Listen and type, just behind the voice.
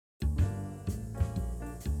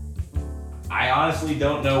I honestly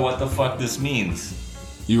don't know what the fuck this means.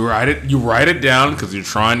 You write it down because you're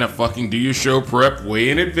trying to fucking do your show prep way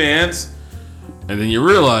in advance. And then you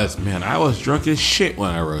realize, man, I was drunk as shit when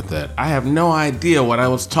I wrote that. I have no idea what I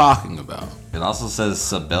was talking about. It also says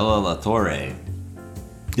Sabella La Torre.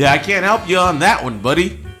 Yeah, I can't help you on that one,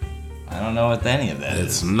 buddy. I don't know what any of that is.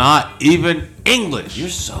 It's not even English. You're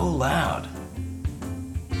so loud.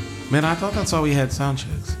 Man, I thought that's why we had sound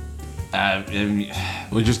checks.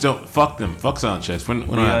 We just don't... Fuck them. Fuck sound checks. We don't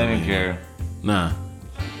even care. Nah.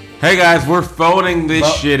 Hey guys, we're phoning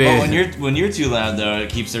this shit in. When you're too loud though, it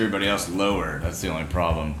keeps everybody else lower. That's the only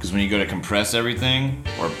problem. Because when you go to compress everything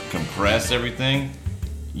or compress everything,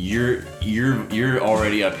 you're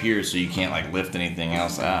already up here, so you can't like lift anything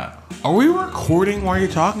else out. Are we recording while you're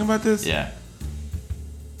talking about this? Yeah,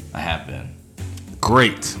 I have been.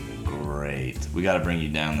 Great. We got to bring you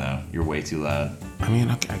down though. You're way too loud. I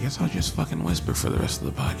mean, okay, I guess I'll just fucking whisper for the rest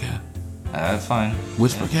of the podcast. That's fine.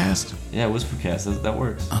 Whispercast? Yeah, Whispercast. That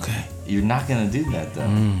works. Okay. You're not going to do that, though.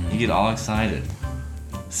 You get all excited.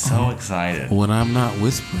 So excited. When I'm not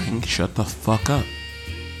whispering, shut the fuck up.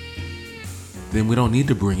 Then we don't need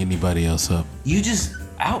to bring anybody else up. You just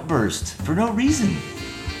outburst for no reason.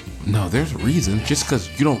 No, there's a reason. Just because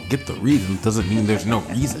you don't get the reason doesn't mean there's no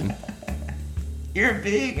reason. You're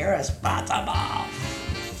being irresponsible.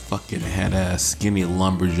 Fucking head-ass, skinny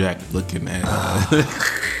lumberjack looking at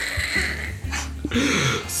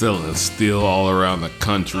selling steel all around the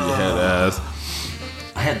country, head ass.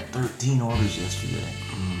 I had 13 orders yesterday.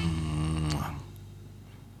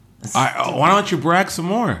 Why don't you brag some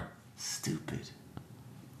more? Stupid.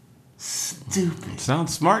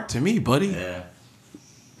 Sounds smart to me, buddy. Yeah.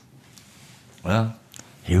 Well,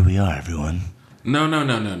 here we are, everyone. No.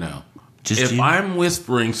 If you. I'm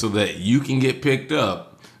whispering so that you can get picked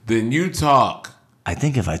up, then you talk. I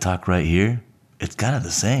think if I talk right here, it's kind of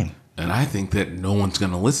the same. And I think that no one's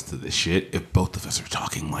going to listen to this shit if both of us are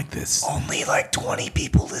talking like this. Only like 20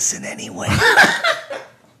 people listen anyway.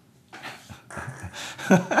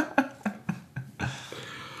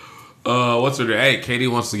 What's her name? Hey, Katie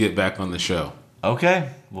wants to get back on the show. Okay,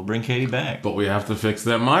 we'll bring Katie back. But we have to fix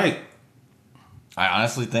that mic. I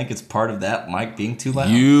honestly think it's part of that mic being too loud.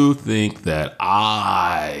 You think that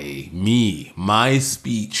my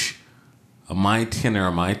speech, my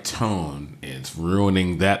tenor, my tone is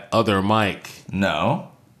ruining that other mic.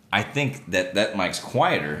 No. I think that mic's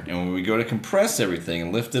quieter, and when we go to compress everything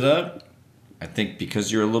and lift it up, I think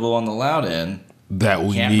because you're a little on the loud end, that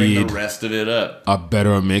we can't need bring the rest of it up. A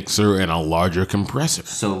better mixer and a larger compressor.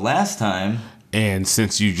 So last time... And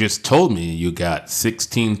since you just told me you got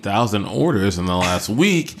 16,000 orders in the last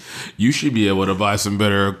week, you should be able to buy some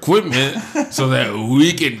better equipment so that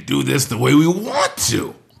we can do this the way we want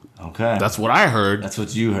to. Okay. That's what I heard. That's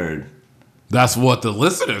what you heard. That's what the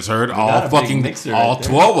listeners heard. We all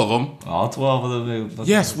 12 of them. All 12 of them.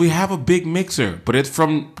 Yes, we have a big mixer, but it's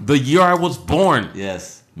from the year I was born.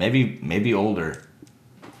 Yes. Maybe older.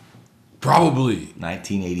 Probably.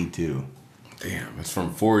 1982. Damn, it's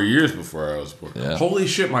from 4 years before I was born. Yeah. Holy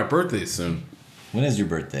shit, my birthday's soon. When is your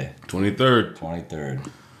birthday? 23rd. 23rd.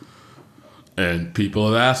 And people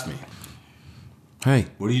have asked me, hey,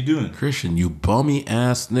 what are you doing? Christian, you bummy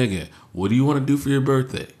ass nigga. What do you want to do for your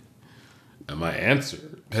birthday? And my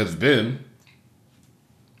answer has been,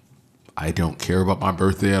 I don't care about my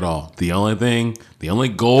birthday at all. The only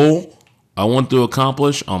goal I want to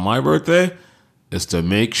accomplish on my birthday is to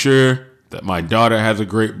make sure that my daughter has a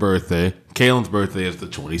great birthday. Kaylin's birthday is the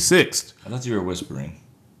 26th. I thought you were whispering.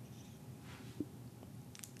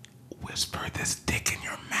 Whisper this dick in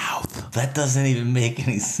your mouth. That doesn't even make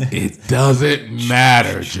any sense. It doesn't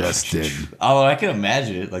matter, Justin. Although I can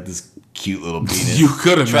imagine it, like this cute little penis. You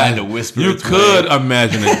could imagine. Trying to whisper. You could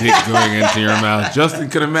imagine a dick going into your mouth. Justin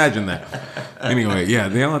could imagine that. Anyway, yeah,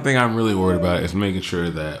 the only thing I'm really worried about is making sure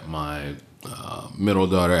that my middle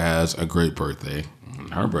daughter has a great birthday.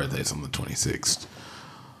 Her birthday's on the 26th.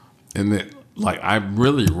 And then, like, I'm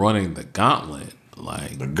really running the gauntlet.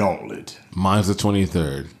 Like, the gauntlet. Mine's the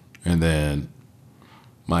 23rd. And then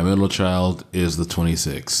my middle child is the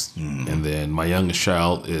 26th. And then my youngest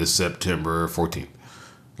child is September 14th.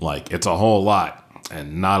 Like, it's a whole lot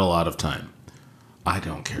and not a lot of time. I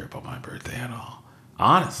don't care about my birthday at all.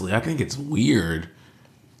 Honestly, I think it's weird,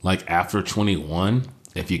 like, after 21,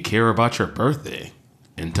 if you care about your birthday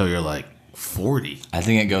until you're, like, 40. I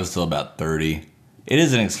think it goes till about 30. It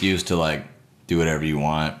is an excuse to like do whatever you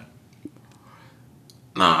want.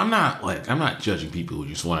 No, I'm not judging people who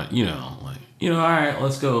just want to, all right,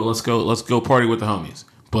 let's go party with the homies.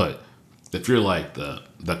 But if you're like the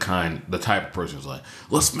type of person who's like,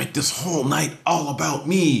 let's make this whole night all about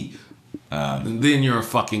me, then you're a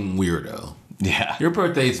fucking weirdo. Yeah. Your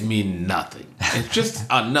birthdays mean nothing. It's just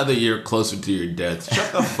another year closer to your death.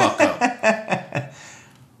 Shut the fuck up.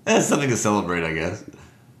 That's something to celebrate, I guess.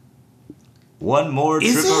 One more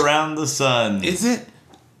trip around the sun. Is it?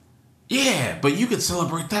 Yeah, but you could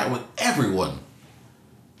celebrate that with everyone.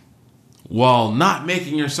 While not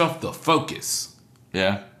making yourself the focus.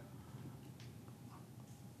 Yeah.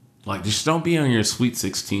 Like, just don't be on your Sweet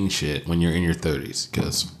 16 shit when you're in your 30s,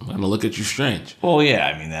 because I'm going to look at you strange. Well, yeah,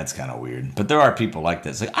 I mean, that's kind of weird. But there are people like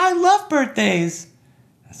this. Like, I love birthdays.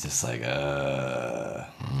 It's just like,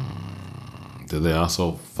 Do they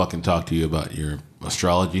also fucking talk to you about your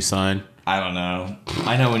astrology sign? I don't know.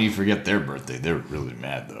 I know when you forget their birthday, they're really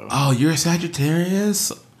mad, though. Oh, you're a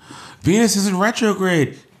Sagittarius? Venus is in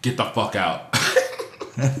retrograde. Get the fuck out.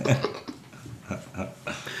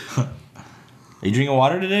 Are you drinking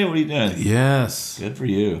water today? What are you doing? Yes. Good for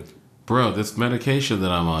you. Bro, this medication that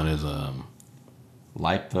I'm on is,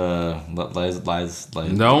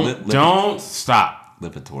 Don't stop.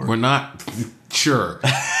 Lipitor. We're not sure.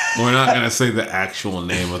 We're not going to say the actual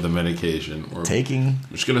name of the medication. We're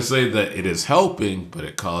just going to say that it is helping, but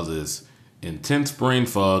it causes intense brain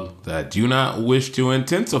fog that I do not wish to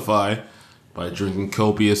intensify by drinking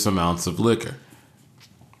copious amounts of liquor.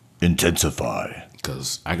 Intensify.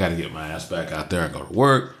 Because I got to get my ass back out there and go to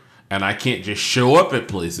work. And I can't just show up at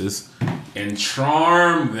places and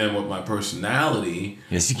charm them with my personality.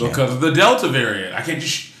 Yes, you can. Because of the Delta variant.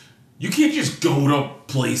 You can't just go to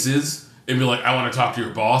places and be like, I want to talk to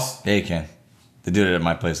your boss. Yeah, you can. They do it at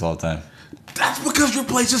my place all the time. That's because your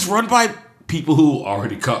place is run by people who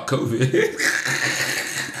already caught COVID.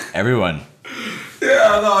 Everyone.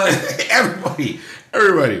 Yeah, no, everybody.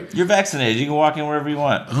 You're vaccinated. You can walk in wherever you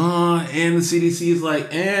want. And the CDC is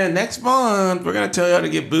like, next month, we're going to tell y'all to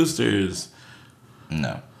get boosters.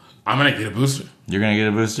 No. I'm going to get a booster. You're going to get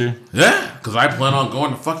a booster? Yeah, because I plan on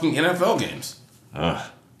going to fucking NFL games. Ugh.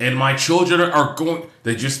 And my children are going,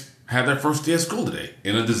 they just had their first day of school today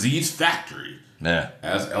in a disease factory. Yeah.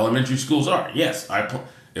 As elementary schools are. Yes,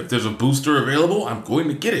 if there's a booster available, I'm going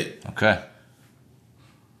to get it. Okay.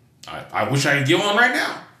 I wish I could get one right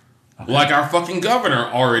now. Okay. Like our fucking governor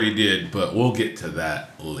already did, but we'll get to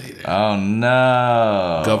that later. Oh,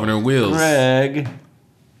 no. Governor Wills.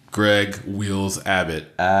 Greg Wills Abbott.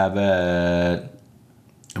 Am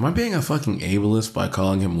I being a fucking ableist by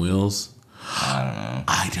calling him Wills? I don't know.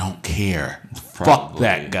 I don't care. Fuck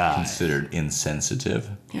that guy. Considered insensitive.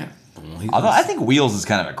 Yeah. Although I think Wheels is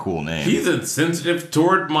kind of a cool name. He's insensitive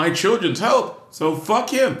toward my children's health, so fuck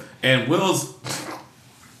him. And Wheels.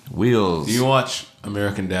 Do you watch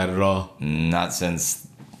American Dad at all? Not since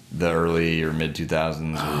the early or mid 2000s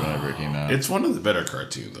or whenever it came out. It's one of the better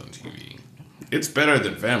cartoons on TV. It's better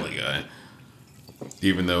than Family Guy,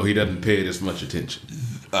 even though he doesn't pay it as much attention.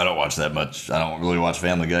 I don't watch that much. I don't really watch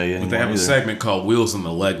Family Guy anymore. But they have a segment called Wheels and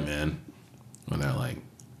the Leg Man, where they're like,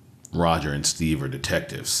 Roger and Steve are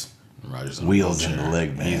detectives. Roger's in Wheels and the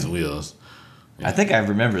Leg Man. He's Wheels. Yeah. I think I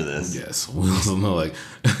remember this. Yes, Wheels and the Leg.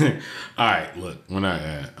 All right, look,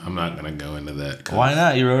 I'm not gonna go into that. Why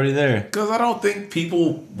not? You're already there. Because I don't think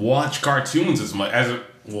people watch cartoons as much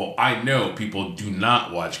well, I know people do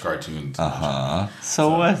not watch cartoons.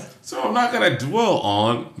 So what? So I'm not gonna dwell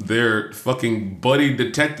on their fucking buddy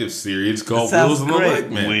detective series called Wheels and the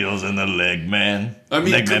Leg Man. Wheels and the Leg Man. I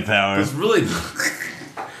mean, Leg Man power.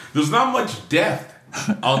 There's not much depth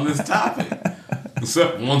on this topic.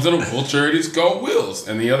 Except one's in a wheelchair and he's called Wheels,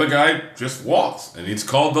 and the other guy just walks, and he's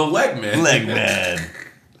called the Leg Man. Leg Man.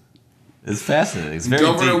 It's fascinating. It's very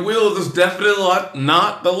Governor deep. Wheels is definitely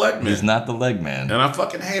not the Leg Man. He's not the Leg Man. And I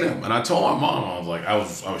fucking hate him. And I told my mom, I was like, I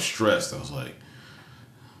was stressed. I was like,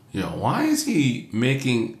 yo, why is he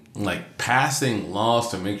making, like, passing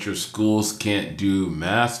laws to make sure schools can't do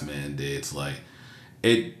mask mandates? Like,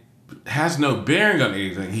 it has no bearing on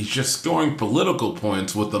anything. He's just scoring political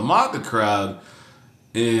points with the MAGA crowd.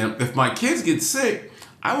 And if my kids get sick,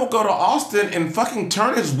 I will go to Austin and fucking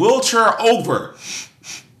turn his wheelchair over.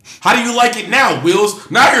 How do you like it now,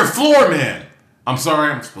 Wheels? Now you're floor man. I'm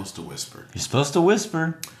sorry, I'm supposed to whisper. You're supposed to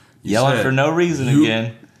whisper. Yelling for no reason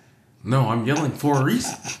again. No, I'm yelling for a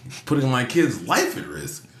reason. Putting my kid's life at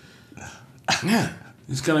risk. Yeah,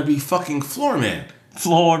 he's gonna be fucking floor man.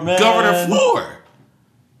 Floor man. Governor Floor.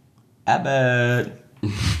 Abbott.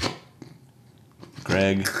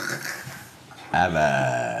 Greg.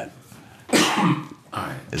 Abbott. All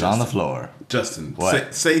right, is on the floor. Justin,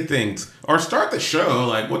 say things or start the show.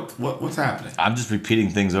 Like what's happening? I'm just repeating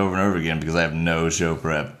things over and over again because I have no show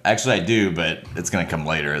prep. Actually, I do, but it's gonna come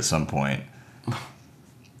later at some point.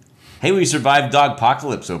 Hey, we survived dog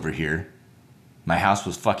apocalypse over here. My house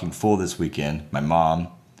was fucking full this weekend. My mom,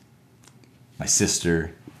 my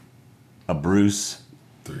sister, a Bruce,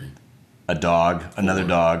 3, a dog, another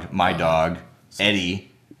dog, my dog, Eddie.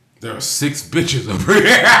 There are 6 bitches over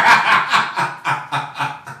here.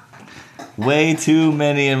 Way too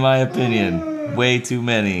many, in my opinion. Way too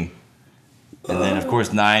many. And then, of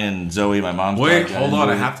course, 9 and Zoe, my mom's Wait, dog. hold on.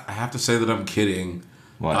 I have to say that I'm kidding.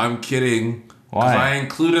 What? I'm kidding. Why? Because I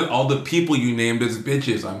included all the people you named as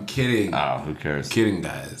bitches. I'm kidding. Oh, who cares? Kidding,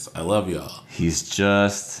 guys. I love y'all. He's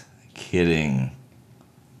just kidding.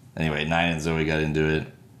 Anyway, 9 and Zoe got into it.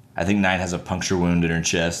 I think 9 has a puncture wound in her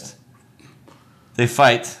chest. They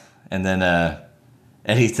fight, and then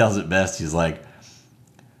Eddie tells it best. He's like,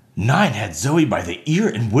 9 had Zoe by the ear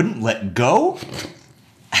and wouldn't let go?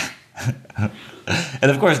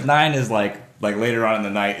 And of course, 9 is like later on in the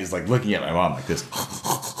night is like looking at my mom like this.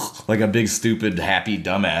 Like a big, stupid, happy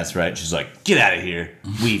dumbass, right? She's like, get out of here.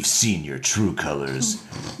 We've seen your true colors.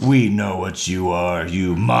 We know what you are,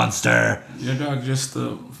 you monster. Your dog just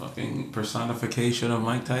the fucking personification of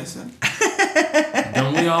Mike Tyson?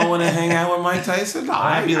 Don't we all want to hang out with Mike Tyson?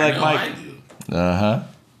 I'd be like Mike. I do. Uh-huh.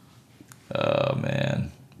 Oh,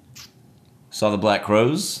 man. Saw the Black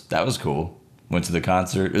Crowes. That was cool. Went to the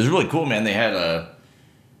concert. It was really cool, man. They had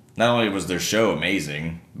not only was their show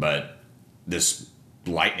amazing, but this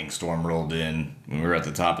lightning storm rolled in when we were at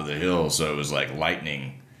the top of the hill, so it was like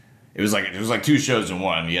lightning. It was like 2 shows in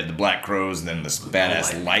one. You had the Black Crowes and then this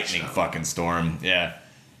badass lightning fucking storm. Yeah.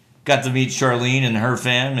 Got to meet Charlene and her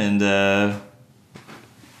fam, and the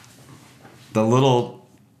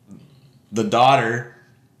daughter,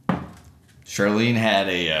 Charlene had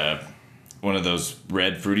a one of those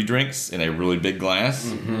red fruity drinks in a really big glass.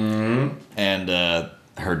 Mm-hmm. And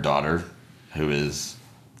her daughter, who is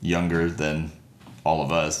younger than all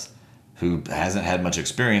of us, who hasn't had much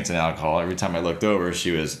experience in alcohol, every time I looked over,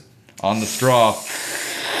 she was on the straw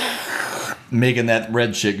making that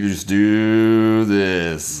red chick just do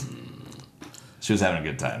this. She was having a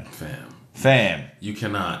good time. Fam. You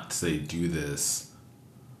cannot say do this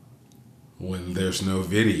when there's no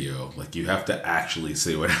video. Like, you have to actually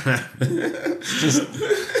say what happened.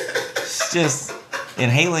 just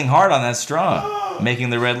inhaling hard on that straw,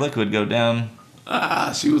 making the red liquid go down.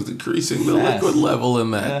 She was decreasing the liquid level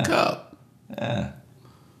in that cup. Yeah.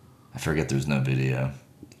 I forget there's no video.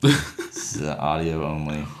 It's audio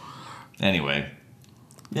only. Anyway.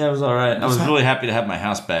 Yeah, it was all right. I was really happy to have my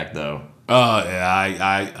house back, though. Oh,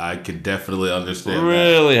 yeah, I could definitely understand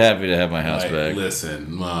really happy to have my house back.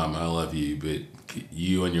 Listen, Mom, I love you, but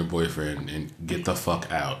you and your boyfriend, and get the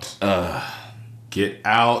fuck out. Get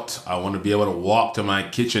out. I want to be able to walk to my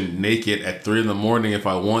kitchen naked at 3 a.m. if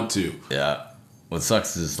I want to. Yeah. What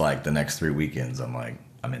sucks is like the next 3 weekends, I'm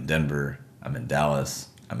in Denver, I'm in Dallas,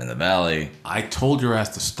 I'm in the Valley. I told your ass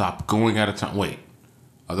to stop going out of town. Wait,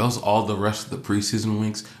 are those all the rest of the preseason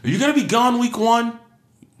weeks? Are you going to be gone week 1?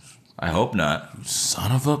 I hope not. You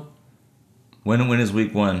son of a... When is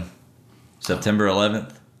week 1? September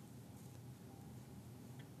 11th?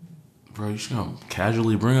 Bro, you just going to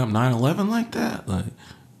casually bring up 9/11 like that? Like...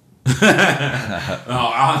 No,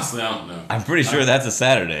 honestly, I don't know. I'm pretty sure that's a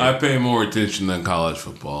Saturday. I pay more attention than college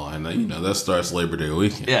football, and that starts Labor Day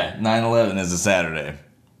weekend. Yeah, 9/11 is a Saturday.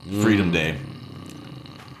 Freedom Day.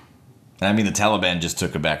 And I mean, the Taliban just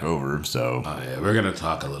took it back over, so... Oh, yeah, we're going to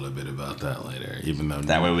talk a little bit about that later, even though...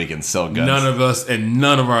 That way we can sell guns. None of us and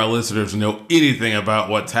none of our listeners know anything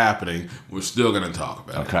about what's happening. We're still going to talk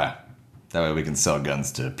about it. Okay. That way we can sell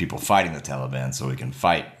guns to people fighting the Taliban so we can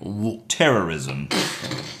fight terrorism.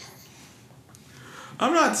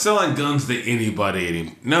 I'm not selling guns to anybody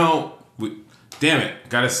anymore. No. Damn it.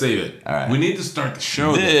 Gotta save it. All right. We need to start the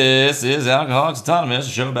show. This is Alcoholics Anonymous, a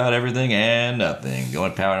show about everything and nothing. The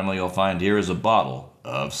only power animal you'll find here is a bottle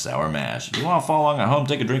of sour mash. If you want to follow along at home,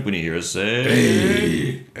 take a drink when you hear us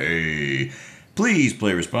say, hey. Please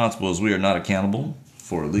play responsible, as we are not accountable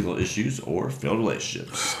for legal issues or failed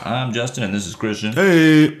relationships. I'm Justin, and this is Christian.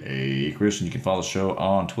 Hey, Christian. You can follow the show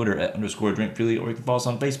on Twitter at _drinkfreely, or you can follow us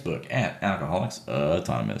on Facebook at Alcoholics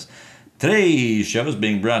Anonymous. Today's show is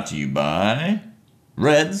being brought to you by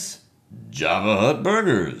Red's Java Hut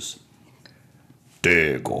Burgers.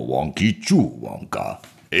 Tego wonky chu wonka,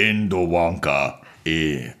 endo wonka,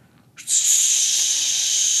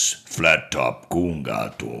 flat top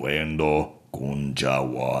kunga to endo kunja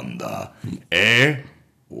wanda, okay.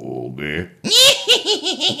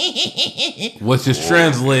 What's this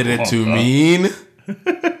translated to mean?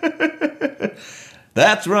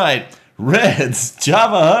 That's right. Red's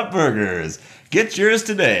Java Hut Burgers. Get yours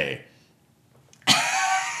today.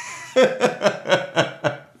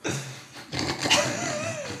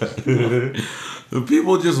 Do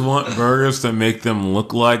people just want burgers to make them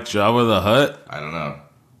look like Jabba the Hutt? I don't know.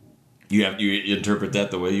 You interpret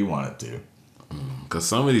that the way you want it to. Because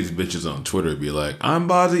some of these bitches on Twitter be like, I'm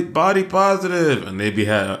body positive. And they be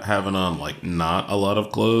having on, like, not a lot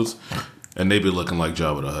of clothes. And they be looking like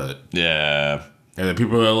Jabba the Hutt. Yeah. And then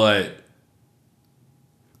people are like,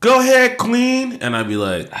 go ahead, queen. And I'd be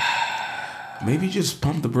like, maybe just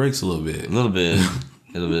pump the brakes a little bit. A little bit.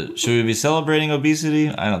 A little bit. Should we be celebrating obesity?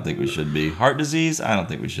 I don't think we should be. Heart disease? I don't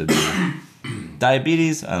think we should be.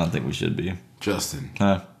 Diabetes? I don't think we should be. Justin.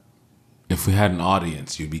 Huh? If we had an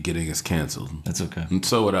audience, you'd be getting us canceled. That's okay. And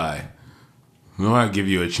so would I. I'll give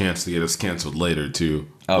you a chance to get us canceled later, too.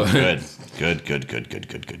 Oh, good.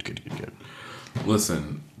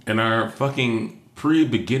 Listen, in our fucking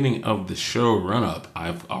pre-beginning of the show run-up,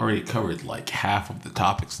 I've already covered like half of the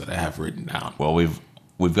topics that I have written down. Well, we've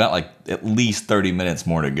got like at least 30 minutes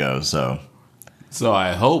more to go, so. So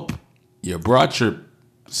I hope you brought your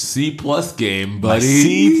C+ game,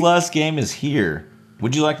 buddy. My C+ game is here.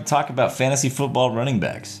 Would you like to talk about fantasy football running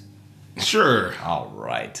backs? Sure. All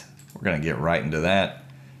right. We're going to get right into that.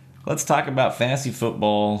 Let's talk about fantasy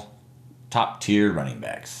football top tier running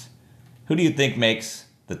backs. Who do you think makes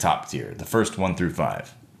the top tier, the first 1 through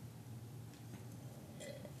 5?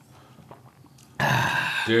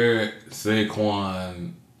 Derek,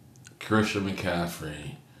 Saquon, Christian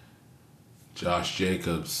McCaffrey, Josh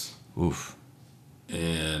Jacobs. Oof.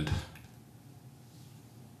 And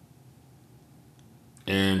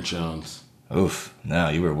Aaron Jones. Oof. No,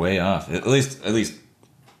 you were way off. At least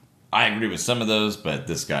I agree with some of those, but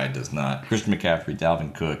this guy does not. Christian McCaffrey,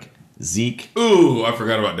 Dalvin Cook, Zeke. Ooh, I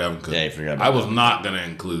forgot about Dalvin Cook. Yeah, you forgot about I was not going to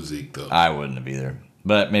include Zeke, though. I wouldn't have either.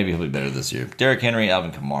 But maybe he'll be better this year. Derrick Henry,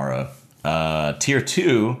 Alvin Kamara. Tier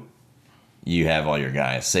 2, you have all your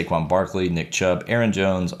guys. Saquon Barkley, Nick Chubb, Aaron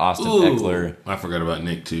Jones, Austin Eckler. I forgot about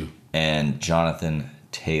Nick, too. And Jonathan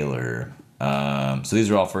Taylor. So these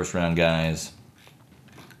are all first-round guys.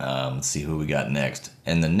 Let's see who we got next.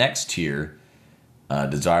 In the next tier,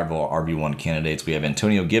 desirable RB1 candidates, we have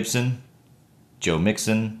Antonio Gibson, Joe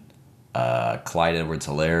Mixon, Clyde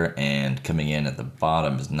Edwards-Helaire, and coming in at the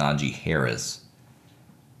bottom is Najee Harris.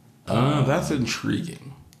 That's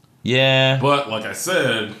intriguing. Yeah. But, like I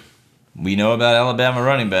said, we know about Alabama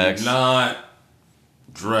running backs. Not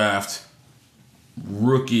draft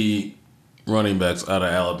rookie running backs out of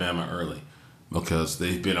Alabama early because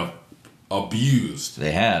they've been abused.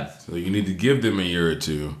 They have. So you need to give them a year or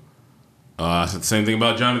two. I said the same thing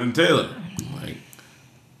about Jonathan Taylor. Like,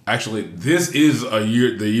 actually, this is the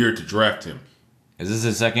year to draft him. Is this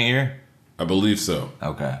his second year? I believe so.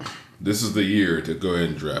 Okay. This is the year to go ahead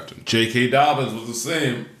and draft him. J.K. Dobbins was the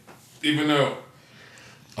same. Even though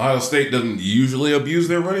Ohio State doesn't usually abuse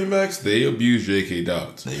their running backs, they abuse J.K.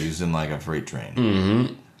 Dobbins. They use him like a freight train.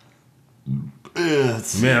 Mm-hmm.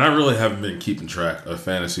 Man, I really haven't been keeping track of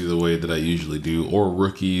fantasy the way that I usually do, or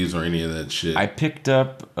rookies, or any of that shit. I picked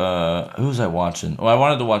up, who was I watching? Well, I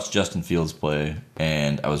wanted to watch Justin Fields play,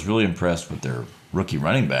 and I was really impressed with their rookie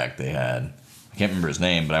running back they had. I can't remember his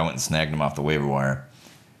name, but I went and snagged him off the waiver wire.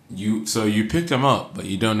 So you picked him up, but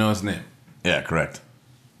you don't know his name? Yeah, correct.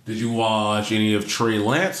 Did you watch any of Trey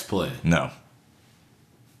Lance play? No.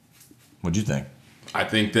 What'd you think? I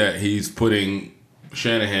think that he's putting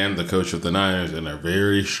Shanahan, the coach of the Niners, in a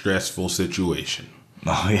very stressful situation.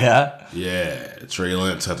 Oh, yeah? Yeah. Trey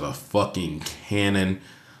Lance has a fucking cannon.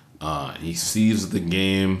 He sees the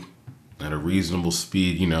game at a reasonable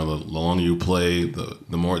speed. You know, the longer you play, the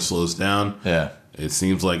more it slows down. Yeah. It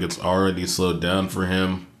seems like it's already slowed down for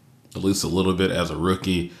him, at least a little bit as a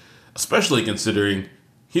rookie, especially considering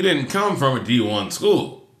he didn't come from a D1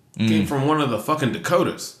 school. He came from one of the fucking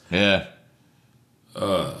Dakotas. Yeah.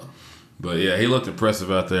 But yeah, he looked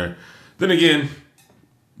impressive out there. Then again,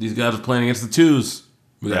 these guys are playing against the twos.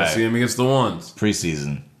 We got to see him against the ones.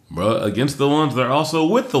 Preseason. Bro, against the ones, they're also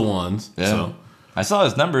with the ones. Yeah. So. I saw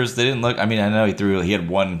his numbers. They didn't look. I mean, I know he had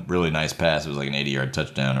one really nice pass. It was like an 80-yard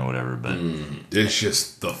touchdown or whatever. But it's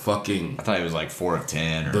just the fucking. I thought he was like 4 of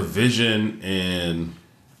 10. Or, the vision and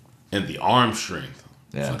the arm strength.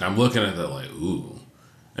 Yeah. It's like I'm looking at that like, ooh.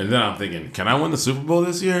 And then I'm thinking, can I win the Super Bowl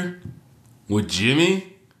this year? With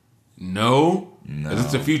Jimmy? No. Is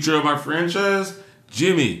this the future of our franchise?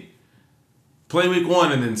 Jimmy, play week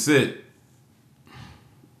 1 and then sit.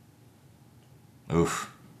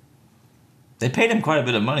 Oof. They paid him quite a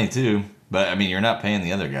bit of money, too. But, I mean, you're not paying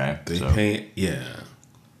the other guy. Yeah,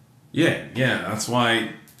 that's why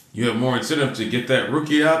you have more incentive to get that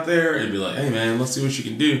rookie out there and be like, hey, man, let's see what you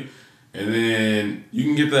can do. And then you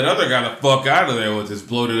can get that other guy the fuck out of there with his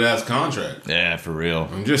bloated-ass contract. Yeah, for real.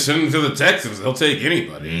 And just send him to the Texans. They'll take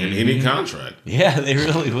anybody in any contract. Yeah, they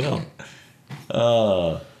really will.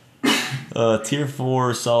 Tier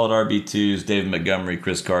 4 solid RB2s: David Montgomery,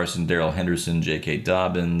 Chris Carson, Darrell Henderson, J.K.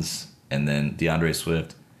 Dobbins, and then DeAndre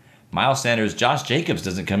Swift. Miles Sanders, Josh Jacobs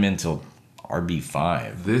doesn't come in until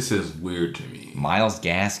RB5. This is weird to me. Myles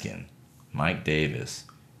Gaskin, Mike Davis.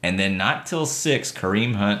 And then not till 6,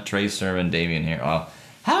 Kareem Hunt, Trey Sermon, Damian Harris. Oh,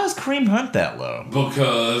 how is Kareem Hunt that low?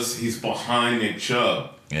 Because he's behind Nick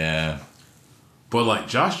Chubb. Yeah. But like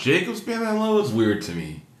Josh Jacobs being that low is weird to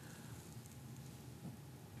me.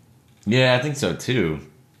 Yeah, I think so too.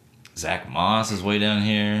 Zach Moss is way down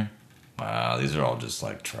here. Wow, these are all just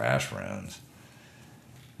like trash rounds.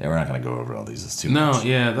 Yeah, we're not going to go over all these. It's too much. No,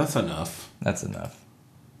 yeah, that's enough. That's enough.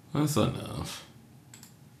 That's enough.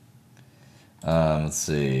 Let's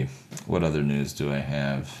see. What other news do I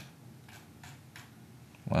have?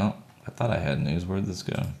 Well, I thought I had news. Where'd this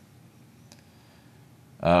go?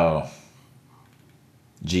 Oh.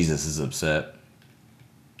 Jesus is upset.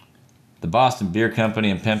 The Boston Beer Company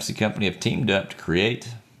and Pepsi Company have teamed up to create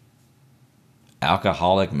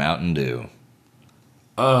alcoholic Mountain Dew.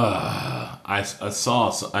 I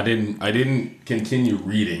saw. So I didn't continue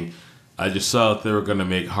reading. I just saw that they were gonna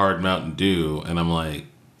make hard Mountain Dew, and I'm like,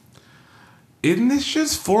 isn't this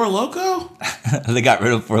just Four Loko? They got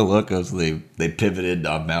rid of Four Loko, so they pivoted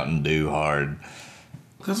to Mountain Dew hard.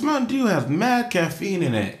 Because Mountain Dew has mad caffeine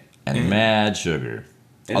in it And mad sugar.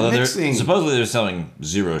 and Although mixing. supposedly they're selling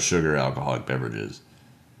zero sugar alcoholic beverages,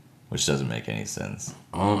 which doesn't make any sense.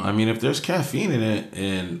 I mean, if there's caffeine in it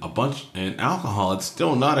and alcohol, it's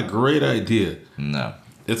still not a great idea. No.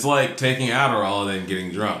 It's like taking Adderall and then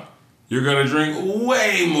getting drunk. You're gonna drink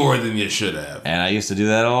way more than you should have. And I used to do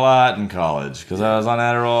that a lot in college because I was on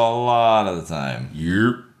Adderall a lot of the time.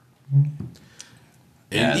 Yep.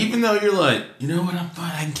 Yeah. And even though you're like, you know what, I'm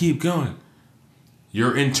fine, I can keep going.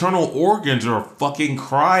 Your internal organs are fucking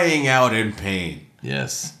crying out in pain.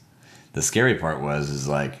 Yes. The scary part is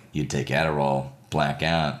like you'd take Adderall, black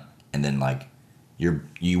out, and then like you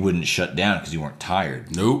wouldn't shut down because you weren't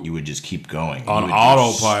tired. Nope. You would just keep going. On You would do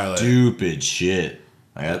autopilot. Stupid shit.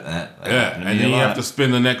 That Yeah, happened to and me then a you lot. have to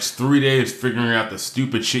spend the next 3 days figuring out the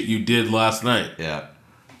stupid shit you did last night. Yeah.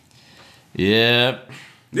 Yep.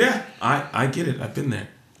 Yeah, I get it. I've been there.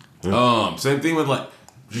 Same thing with like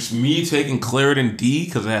just me taking Claritin D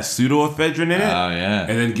because it has pseudoephedrine in it. Oh, yeah.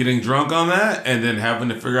 And then getting drunk on that, and then having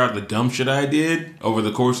to figure out the dumb shit I did over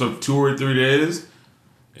the course of 2 or 3 days.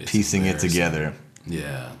 It's Piecing it embarrassing. together.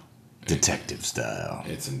 Yeah. Detective style.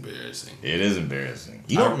 It's embarrassing. It is embarrassing.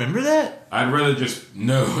 You don't remember that? I'd rather just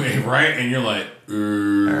know, right? And you're like,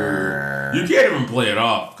 you can't even play it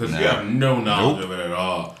off because you have no knowledge of it at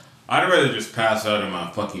all. I'd rather just pass out in my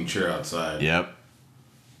fucking chair outside. Yep.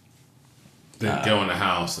 Then go in the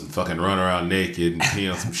house and fucking run around naked and pee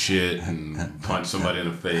on some shit and punch somebody in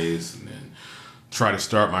the face and then try to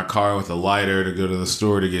start my car with a lighter to go to the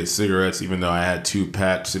store to get cigarettes, even though I had 2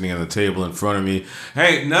 packs sitting on the table in front of me.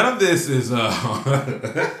 Hey, none of this is none of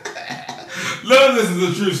this is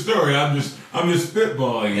a true story. I'm just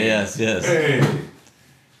spitballing it. Yes. Hey.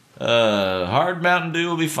 Hard Mountain Dew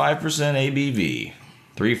will be 5% ABV.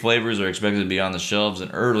 3 flavors are expected to be on the shelves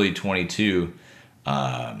in early 22.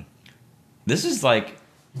 This is like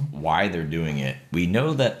why they're doing it. We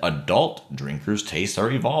know that adult drinkers' tastes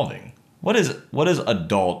are evolving. What is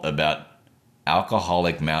adult about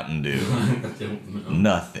alcoholic Mountain Dew? I don't know.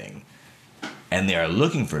 Nothing. And they are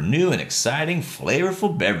looking for new and exciting,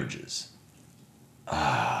 flavorful beverages.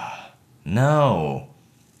 No.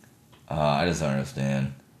 I just don't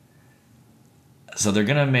understand. So they're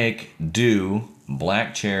going to make Dew,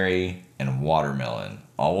 black cherry, and watermelon.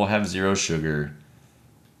 All will have 0 sugar.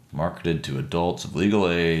 Marketed to adults of legal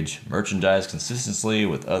age. Merchandised consistently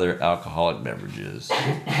with other alcoholic beverages.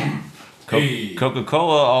 Hey.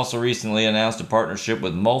 Coca-Cola also recently announced a partnership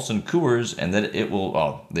with Molson Coors and that it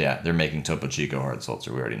will... they're making Topo Chico hard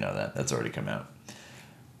seltzer. We already know that. That's already come out.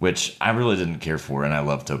 Which I really didn't care for, and I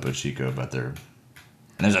love Topo Chico, but and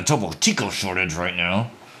there's a Topo Chico shortage right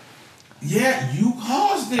now. Yeah, you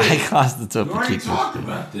caused it. I caused the You Topo already Chico. talked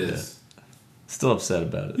about this. Still upset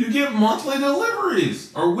about it. You get monthly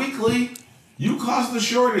deliveries or weekly. You caused the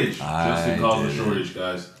shortage. Justin caused the shortage,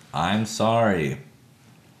 guys. I'm sorry.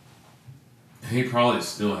 He probably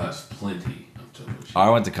still has plenty of Topo Chico. I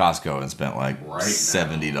went to Costco and spent like Right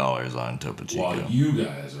 $70 on Topo Chico. While you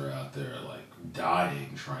guys are out there like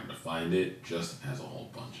dying trying to find it, Justin has a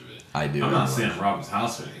whole bunch of it. I do. I'm not saying rob his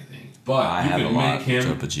house or anything, but I you have can a lot make him of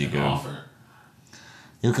Topo Chico. an offer.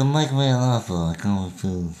 You can make me an offer. I can't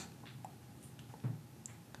refuse.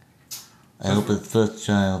 I hope his first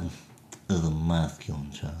child is a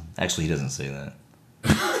masculine child. Actually, he doesn't say that.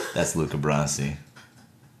 That's Luca Brasi.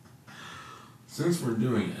 Since we're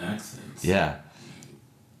doing accents, Yeah.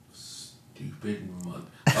 Stupid month.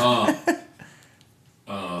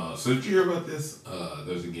 So did you hear about this?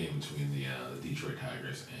 There's a game between the Detroit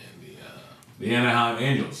Tigers and the Anaheim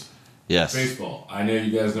Angels. Yes. Baseball. I know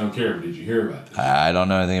you guys don't care, but did you hear about this? I don't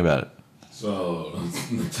know anything about it. So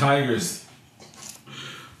the Tigers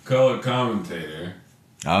color commentator.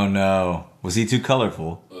 Oh no. Was he too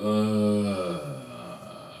colorful?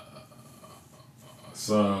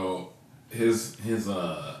 So his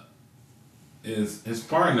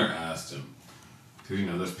partner asked him,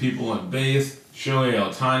 because there's people on base. Shohei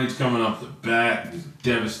Ohtani's coming off the bat. He's a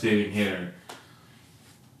devastating hitter.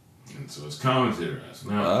 And so his commentator asked,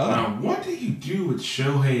 now what do you do with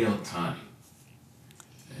Shohei Ohtani?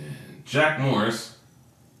 And Jack Morris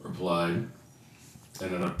replied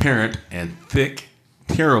in an apparent and thick,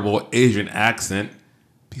 terrible Asian accent,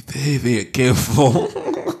 be very, very careful.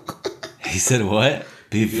 He said what?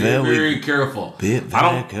 Be very careful. Be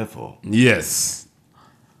very careful. Yes.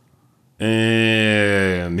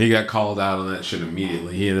 And he got called out on that shit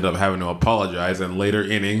immediately. He ended up having to apologize in later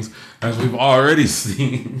innings, as we've already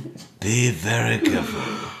seen. Be very careful.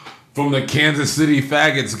 From the Kansas City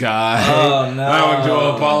Faggots guy. Oh, no. Having to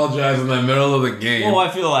apologize in the middle of the game. Well,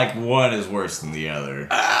 I feel like one is worse than the other.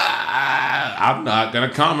 I'm not going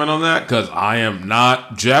to comment on that because I am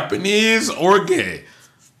not Japanese or gay.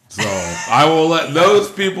 So I will let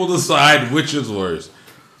those people decide which is worse.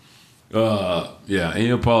 Yeah, he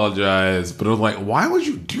apologized, but I was like, why would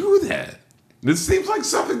you do that? This seems like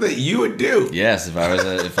something that you would do. Yes, if I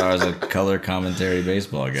was a color commentary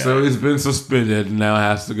baseball guy. So he's been suspended and now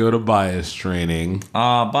has to go to bias training.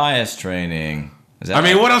 Bias training.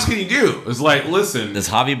 What else can you do? It's like, listen. Does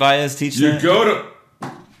Hobby Bias teach you that? go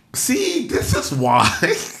to... See, this is why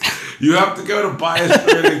you have to go to bias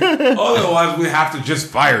training. Otherwise, we have to just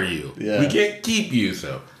fire you. Yeah. We can't keep you,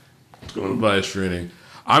 so let's go to bias training.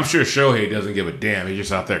 I'm sure Shohei doesn't give a damn. He's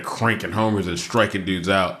just out there cranking homers and striking dudes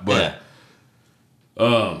out. But,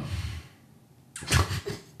 I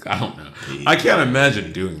don't know. I can't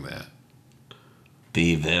imagine doing that.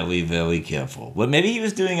 Be very, very careful. Well, maybe he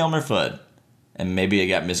was doing Elmer Fudd, and maybe it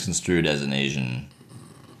got misconstrued as an Asian.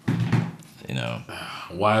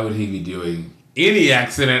 Why would he be doing any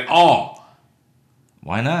accent at all?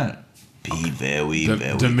 Why not? Be very,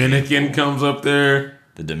 very Dominican careful. Comes up there.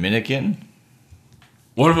 The Dominican?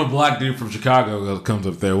 What if a black dude from Chicago comes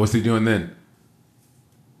up there? What's he doing then?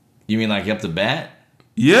 You mean like up the bat?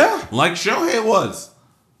 Yeah, like Shohei was.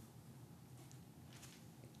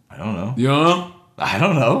 I don't know. You don't know? I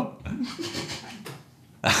don't know.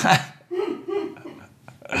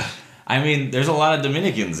 I mean, there's a lot of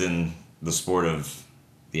Dominicans in the sport of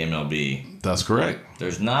the MLB. That's correct.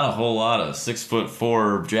 There's not a whole lot of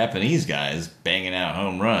 6'4" Japanese guys banging out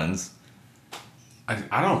home runs.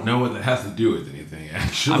 I don't know what that has to do with anything,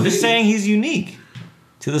 actually. I'm just saying he's unique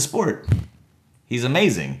to the sport. He's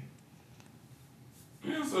amazing.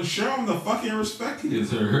 Yeah, so show him the fucking respect he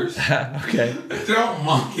deserves. Okay. Don't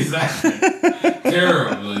mock his accent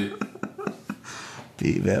terribly.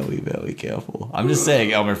 Be very, very careful. I'm just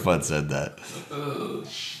saying Elmer Fudd said that. Oh,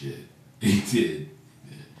 shit. He did.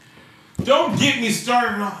 Don't get me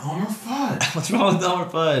started on Elmer Fudd. What's wrong with Elmer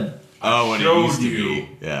Fudd? Oh, when he used to be.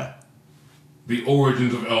 Yeah. The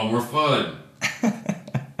origins of Elmer Fudd.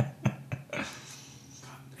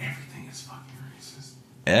 Everything is fucking racist.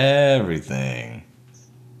 Everything.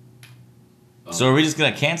 So are we just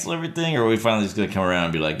going to cancel everything, or are we finally just going to come around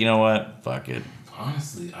and be like, you know what? Fuck it.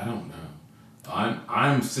 Honestly, I don't know.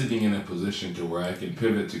 I'm sitting in a position to where I can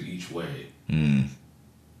pivot to each way.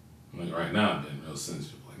 Like right now, it didn't make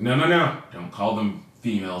sense. Like, no. Don't call them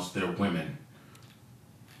females. They're women.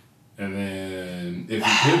 And then if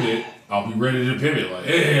you pivot, I'll be ready to pivot. Like,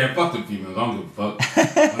 hey, fuck them females. I don't give a fuck.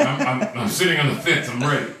 Like, I'm sitting on the fence. I'm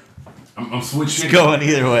ready. I'm switching. It's going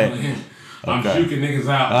either way. I'm juking niggas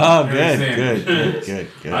out. Oh, good.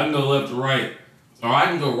 I can go left to right. Or I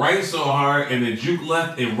can go right so hard and then juke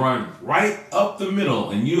left and run right up the middle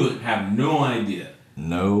and you have no idea.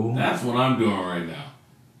 No. That's what I'm doing right now.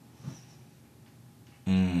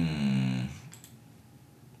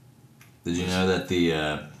 Did you know that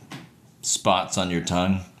the spots on your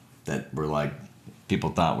tongue that were like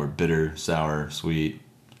people thought were bitter, sour, sweet?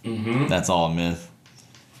 Mm-hmm. That's all a myth.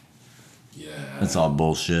 Yeah. That's all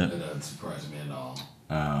bullshit. That doesn't surprise me at all.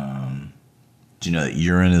 Do you know that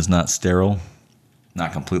urine is not sterile?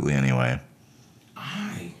 Not completely, anyway.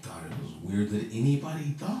 I thought it was weird that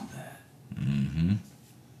anybody thought that. Mm-hmm.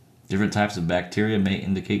 Different types of bacteria may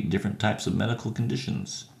indicate different types of medical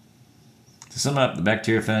conditions. To sum up, the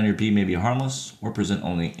bacteria found in your pee may be harmless or present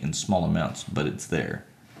only in small amounts, but it's there.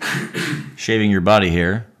 Shaving your body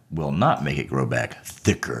hair will not make it grow back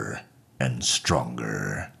thicker and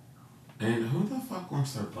stronger. And who the fuck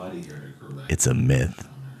wants their body hair to grow back? It's a myth.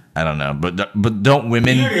 I don't know, but don't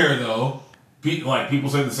women? Beard hair though. Like people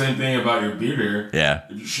say the same thing about your beard hair. Yeah.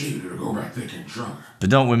 If you shave it, it'll go back thick and stronger.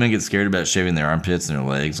 But don't women get scared about shaving their armpits and their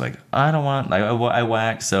legs? Like, I don't want, like, I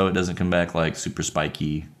wax so it doesn't come back like super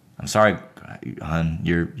spiky. I'm sorry, hon.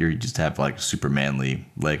 You just have like super manly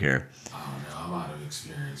leg hair. Oh no, I'm out of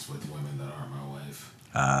experience with women that aren't my wife.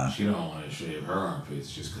 She don't want to shave her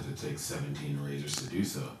armpits just because it takes 17 razors to do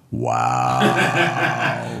so.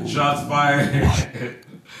 Wow. Shots fired.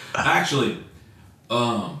 Actually,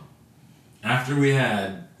 after we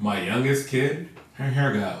had my youngest kid, her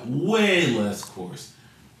hair got way less coarse.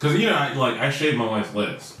 Because, you know, I shaved my wife's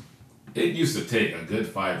legs. It used to take a good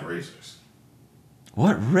 5 razors.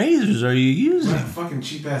 What razors are you using? Like fucking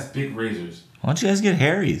cheap-ass big razors. Why don't you guys get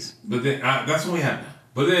Harry's? But then, that's what we have now.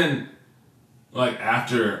 But then, like,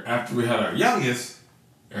 after we had our youngest,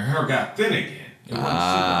 her hair got thin again. It wasn't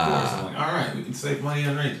super coarse. I'm like, all right, we can save money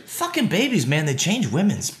on razors. Fucking babies, man. They change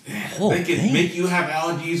women's whole They can thing. make you have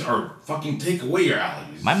allergies or fucking take away your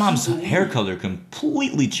allergies. My mom's Super hair weird. color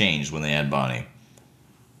completely changed when they had Bonnie.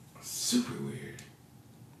 Super weird.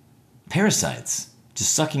 Parasites.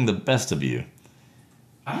 Just sucking the best of you.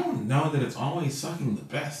 I don't know that it's always sucking the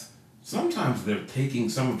best. Sometimes they're taking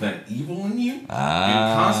some of that evil in you and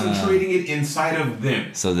concentrating it inside of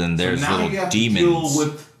them. So then there's so now little you have demons. to deal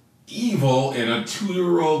with evil in a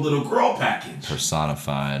 2-year-old little girl package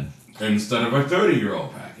Personified. instead of a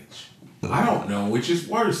 30-year-old package. I don't know which is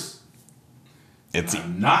worse. It's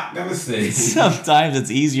I'm not gonna say. sometimes it's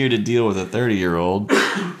easier to deal with a 30-year-old,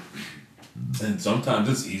 And sometimes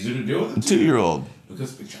it's easier to deal with a 2-year-old.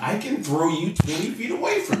 Because I can throw you 20 feet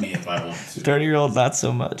away from me if I want to. 30-year-old, not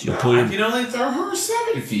so much. I can only throw her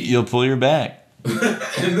 7 feet. You'll pull your back,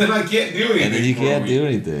 and then I can't do anything. and then you for can't a do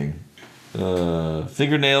week. anything.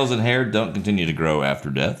 Fingernails and hair don't continue to grow after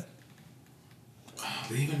death.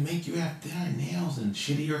 They even make you have thinner nails and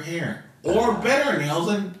shittier hair. Or better nails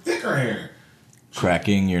and thicker hair.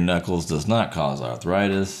 Cracking your knuckles does not cause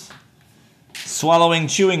arthritis. Swallowing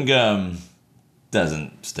chewing gum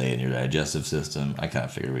doesn't stay in your digestive system. I kind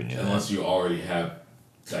of figured we knew that. Unless you already have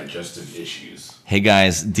digestive issues. Hey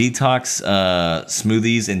guys, detox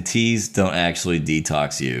smoothies and teas don't actually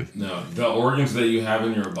detox you. No, the organs that you have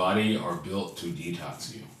in your body are built to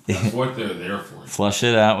detox you. That's what they're there for. Flush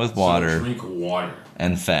it out with water So drink water.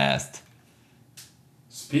 and fast.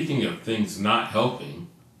 Speaking of things not helping,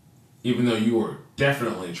 even though you were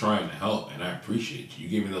definitely trying to help, and I appreciate you. You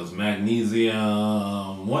gave me those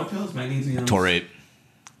magnesium... What pills? Magnesium? Taurate.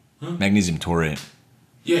 Huh? Magnesium taurate.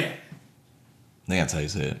 Yeah. I think that's how you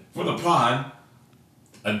say it. For the pod,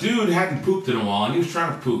 a dude hadn't pooped in a while, and he was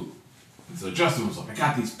trying to poop. And so Justin was like, I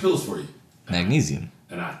got these pills for you. Magnesium.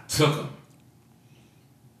 And I took them.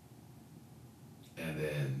 And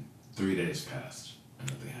then 3 days passed, and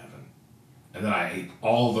nothing happened. And then I ate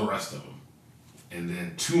all the rest of them. And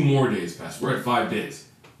then 2 more days passed. We're at 5 days.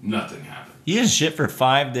 Nothing happened. You didn't shit for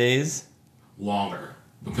 5 days? Longer.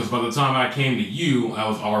 Because by the time I came to you, I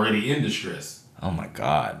was already in distress. Oh my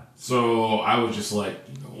god. So I was just like,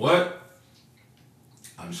 you know what?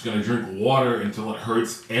 I'm just going to drink water until it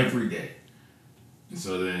hurts every day. And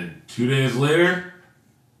so then 2 days later...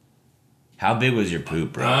 How big was your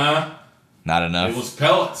poop, bro? Not enough? It was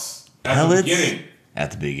pellets. At Pellets? the beginning.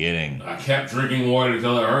 At the beginning. I kept drinking water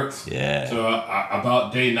until it hurts. Yeah. So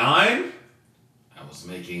about day 9, I was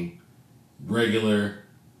making regular,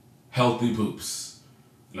 healthy poops.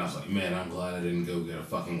 And I was like, man, I'm glad I didn't go get a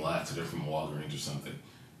fucking laxative from Walgreens or something.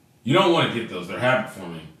 You don't want to get those. They're habit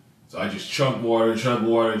forming. So I just chug water.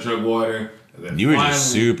 And then You were finally,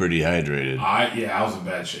 just super dehydrated. I was in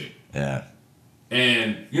bad shape. Yeah.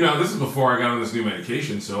 And, this is before I got on this new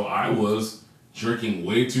medication. So I was drinking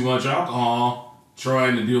way too much alcohol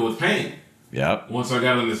trying to deal with pain. Yep. Once I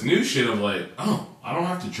got on this new shit, I'm like, oh, I don't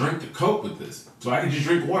have to drink to cope with this. So I can just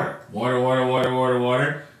drink water.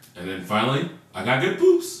 Water. And then finally, I got good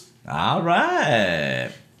poops. All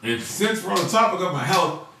right. And since we're on the topic of my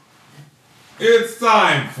health, it's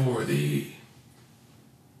time for the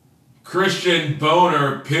Christian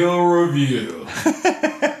Boner Pill Review.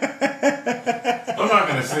 I'm not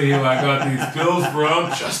going to say who I got these pills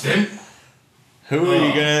from, Justin. Who are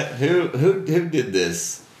you gonna... Who did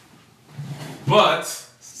this? But...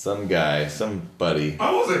 Some guy. Somebody.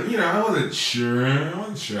 I wasn't sure. I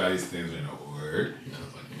wasn't sure how these things were going to work. I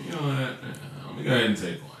was like, you know what? Let me go ahead and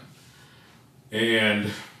take one.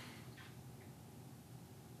 And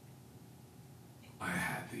I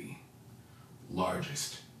had the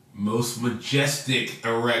largest, most majestic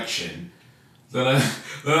erection that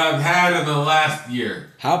I've had in the last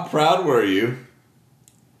year. How proud were you?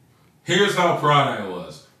 Here's how proud I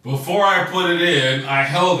was. before I put it in, I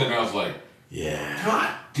held it and I was like, yeah,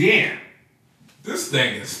 god damn, this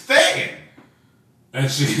thing is thick. And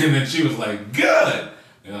then she was like, good.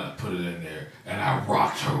 And I put it in there and I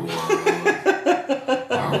rocked her world.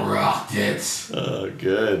 I rocked it. Oh,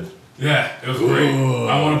 good. Yeah, it was great. Ooh.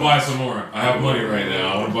 I want to buy some more. I have money right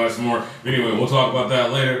now. I want to buy some more. Anyway, we'll talk about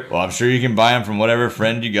that later. Well, I'm sure you can buy them from whatever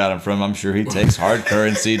friend you got them from. I'm sure he takes hard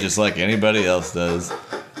currency just like anybody else does.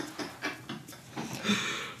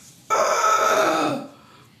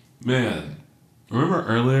 Man, remember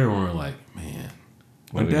earlier when we were like, man,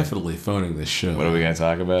 we're definitely phoning this show. What are we going to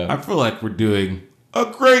talk about? I feel like we're doing a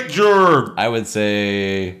great job. I would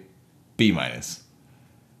say B-. Yeah,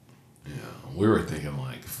 we were thinking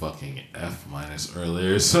like fucking F-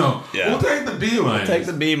 earlier, so yeah. We'll take the B-. We'll take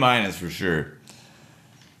the B- for sure.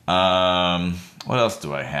 What else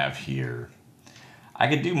do I have here? I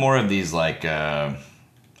could do more of these like, oh,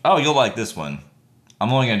 you'll like this one.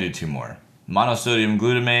 I'm only going to do 2 more. Monosodium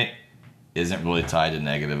glutamate isn't really tied to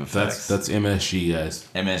negative effects. That's MSG, guys.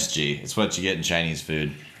 MSG. It's what you get in Chinese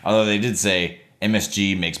food. Although they did say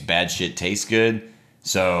MSG makes bad shit taste good.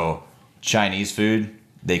 So Chinese food,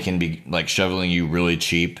 they can be like shoveling you really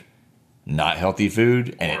cheap, not healthy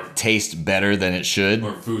food, and it tastes better than it should.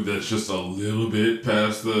 Or food that's just a little bit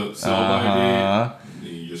past the sell-by date.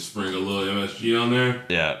 And you just spring a little MSG on there.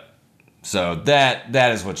 Yeah. So that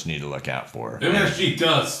is what you need to look out for. MSG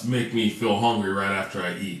does make me feel hungry right after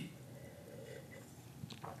I eat.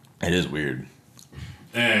 It is weird.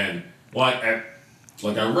 And I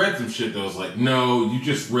read some shit that was like, no, you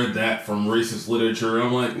just read that from racist literature. And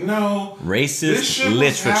I'm like, no. Racist this shit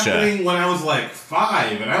literature. Was happening when I was like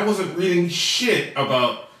 5, and I wasn't reading shit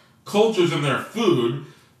about cultures and their food.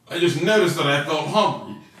 I just noticed that I felt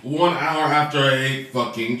hungry 1 hour after I ate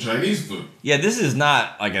fucking Chinese food. Yeah, this is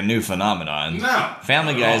not like a new phenomenon. No.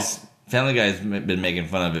 Family Guy's been making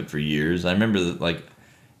fun of it for years. I remember that, like,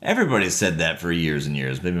 everybody said that for years and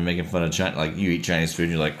years. They've been making fun of China. Like, you eat Chinese food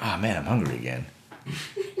and you're like, oh man, I'm hungry again.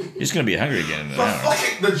 You're just gonna be hungry again in an hour.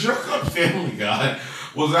 The joke on Family Guy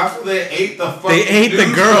was after they ate the fucking They ate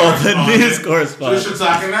the girl, the news correspondent. Trisha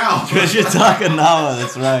Takanawa. Trisha Takanawa,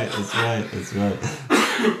 that's right.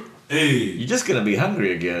 Hey. You're just gonna be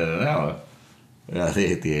hungry again in an hour. Yeah, they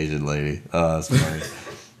ate the Asian lady. Oh, that's funny.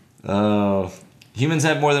 Humans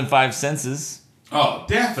have more than 5 senses. Oh,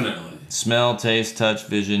 definitely. Smell, taste, touch,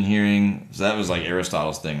 vision, hearing. So that was like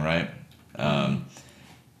Aristotle's thing, right?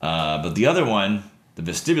 But the other one, the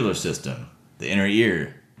vestibular system, the inner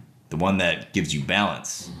ear, the one that gives you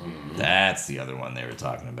balance. Mm-hmm. That's the other one they were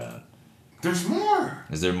talking about. There's more.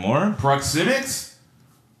 Is there more? Proxemics?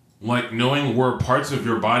 Like knowing where parts of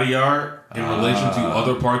your body are in relation to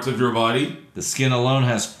other parts of your body? The skin alone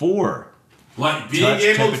has 4. Like being touch,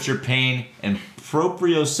 able temperature, pain, and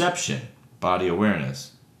proprioception, body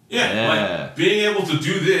awareness. Yeah, like being able to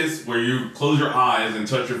do this where you close your eyes and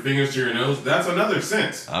touch your fingers to your nose, that's another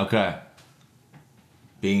sense. Okay.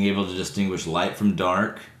 Being able to distinguish light from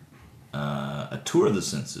dark. A tour of the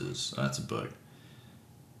senses. That's a book.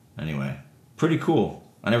 Anyway, pretty cool.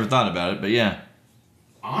 I never thought about it, but yeah.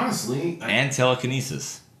 Honestly. And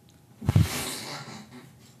telekinesis.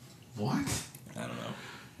 What? I don't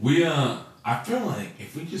know. I feel like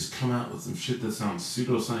if we just come out with some shit that sounds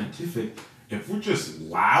pseudoscientific, if we're just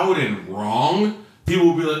loud and wrong, people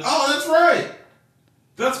will be like, oh, that's right.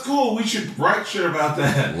 That's cool. We should write shit about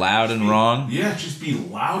that. Loud and wrong? Yeah, just be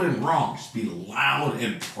loud and wrong. Just be loud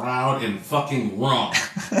and proud and fucking wrong.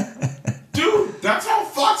 Dude, that's how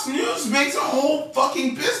Fox News makes a whole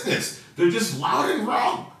fucking business. They're just loud and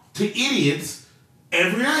wrong to idiots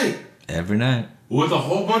every night. Every night. With a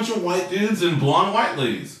whole bunch of white dudes and blonde white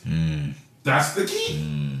ladies. That's the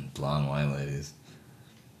key. Blonde white ladies.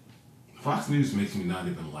 Fox News makes me not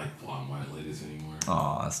even like blonde white ladies anymore.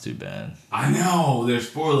 Oh, that's too bad. I know. They're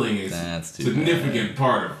spoiling a bad. significant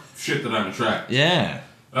part of shit that I'm attracted. Yeah.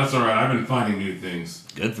 That's alright. I've been finding new things.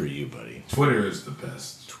 Good for you, buddy. Twitter is the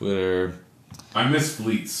best. Twitter. I miss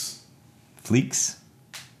fleets. Fleeks?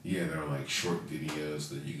 Yeah, they're like short videos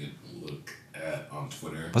that you can look at on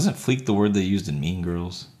Twitter. Wasn't fleek the word they used in Mean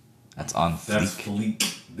Girls? That's on fleek. That's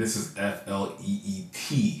fleek. This is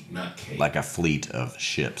F-L-E-E-T, not K. Like a fleet of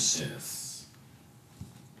ships. Yes.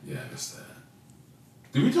 Yeah, I missed that.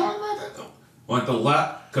 Did we talk about that though?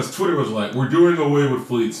 Like because Twitter was like, we're doing away with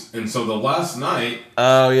fleets, and so the last night.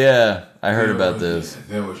 Oh yeah, I heard about this. Yeah,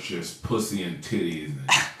 there was just pussy and titties.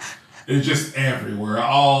 And it's just everywhere,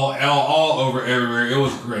 all over everywhere. It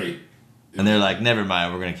was great. And they're like, never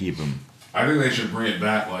mind, we're gonna keep them. I think they should bring it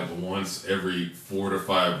back like once every 4 to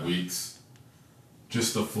 5 weeks.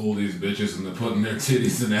 Just to fool these bitches into putting their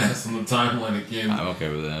titties and ass on the timeline again. I'm okay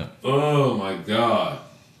with that. Oh my god.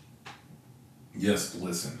 Yes,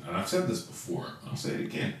 listen, and I've said this before, I'll say it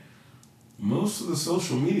again. Most of the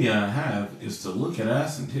social media I have is to look at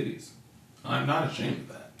ass and titties. I'm not ashamed of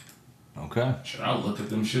that. Okay. Should I look at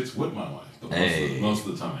them shits with my wife? But most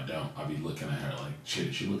of the time I don't. I'll be looking at her like, shit,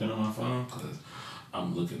 is she looking at my phone? Because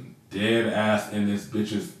I'm looking dead ass in this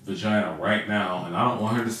bitch's vagina right now, and I don't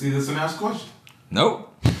want her to see this and ask questions. Nope.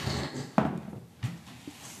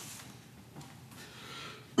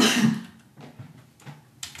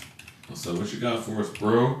 So what you got for us,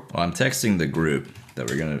 bro? Well, I'm texting the group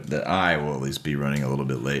that I will at least be running a little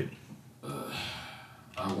bit late.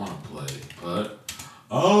 I want to play, but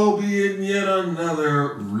I'll be in yet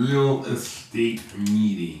another real estate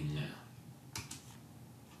meeting.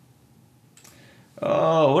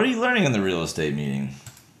 Oh, what are you learning in the real estate meeting?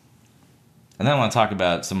 And then I want to talk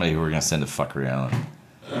about somebody who we're going to send to Fuckery Island.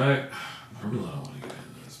 I really don't want to get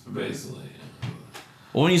into this, but basically...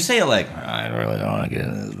 Well, when you say it like, I really don't want to get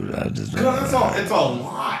into this, but I just... No, it's a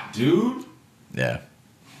lot, dude. Yeah.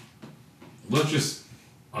 I'll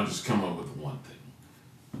just come up with one thing.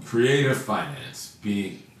 Creative finance,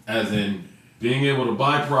 being able to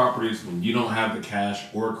buy properties when you don't have the cash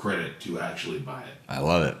or credit to actually buy it. I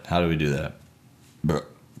love it. How do we do that?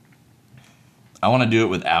 I want to do it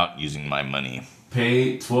without using my money.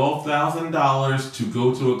 Pay $12,000 to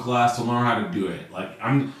go to a class to learn how to do it. Like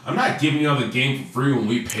I'm not giving you the game for free when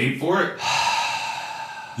we paid for it.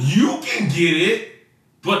 You can get it,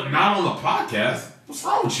 but not on the podcast. What's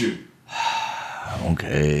wrong with you?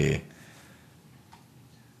 Okay.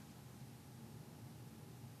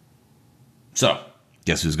 So,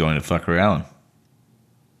 guess who's going to Fuckery Island?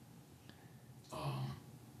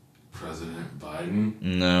 President Biden?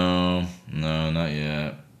 No, not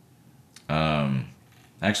yet.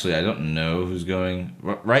 Actually, I don't know who's going.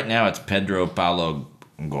 Right now, it's Pedro Paulo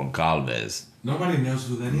Goncalves. Nobody knows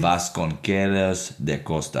who that is. Vasconcelos de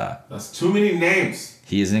Costa. That's too many names.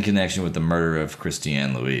 He is in connection with the murder of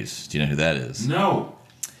Christiane Louise. Do you know who that is? No.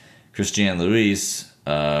 Christiane Louise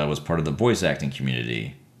was part of the voice acting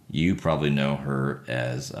community. You probably know her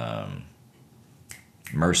as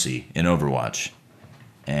Mercy in Overwatch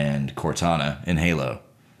and Cortana in Halo.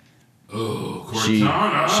 Oh,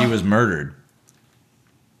 Cortana. She was murdered.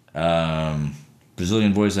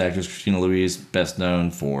 Brazilian voice actress Christina Louise, best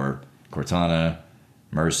known for Cortana,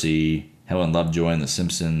 Mercy, Helen Lovejoy in The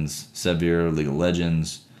Simpsons, Sevier, League of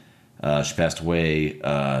Legends. She passed away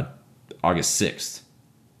August 6th.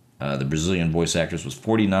 The Brazilian voice actress was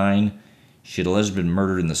 49. She had allegedly been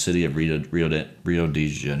murdered in the city of Rio de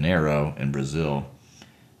Janeiro in Brazil.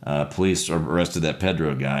 Police arrested that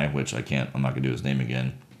Pedro guy, which I'm not going to do his name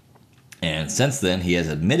again. And since then, he has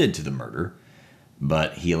admitted to the murder,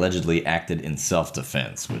 but he allegedly acted in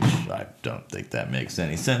self-defense, which I don't think that makes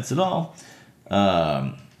any sense at all.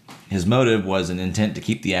 His motive was an intent to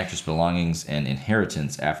keep the actress' belongings and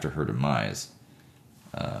inheritance after her demise.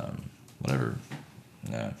 Whatever.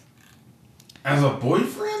 No. As a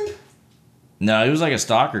boyfriend? No, he was like a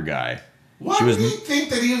stalker guy. Why did he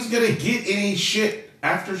think that he was going to get any shit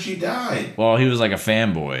after she died? Well, he was like a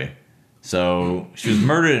fanboy. So, she was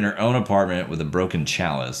murdered in her own apartment with a broken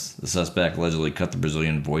chalice. The suspect allegedly cut the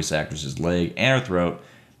Brazilian voice actress's leg and her throat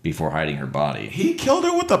before hiding her body. He killed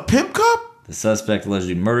her with a pimp cup? The suspect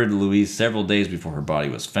allegedly murdered Louise several days before her body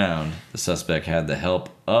was found. The suspect had the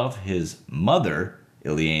help of his mother,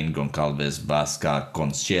 Eliane Goncalves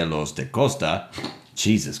Vasconcelos de Costa.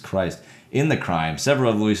 Jesus Christ. In the crime,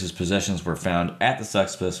 several of Luis's possessions were found at the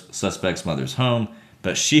suspect's mother's home,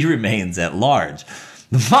 but she remains at large.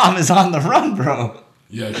 The mom is on the run, bro.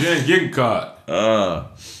 Yeah, she ain't getting caught.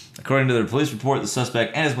 According to the police report, the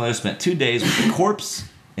suspect and his mother spent 2 days with the corpse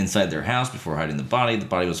inside their house before hiding the body. The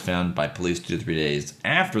body was found by police 2 to 3 days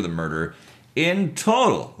after the murder. In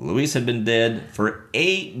total, Luis had been dead for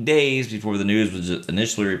 8 days before the news was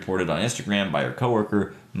initially reported on Instagram by her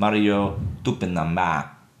coworker, Mario Tupinamba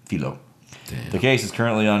Filo. Damn. The case is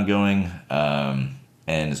currently ongoing, and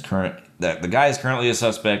the guy is currently a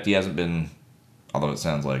suspect. He hasn't been, although it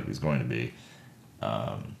sounds like he's going to be.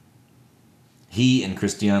 He and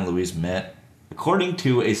Christiane Louise met, according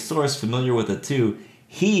to a source familiar with the two.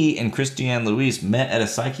 He and Christiane Louise met at a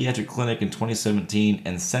psychiatric clinic in 2017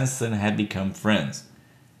 and since then had become friends.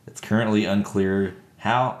 It's currently unclear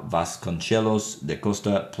how Vasconcelos de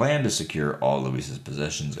Costa planned to secure all Luis's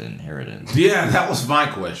possessions and inheritance. Yeah, that was my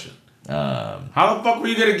question. How the fuck were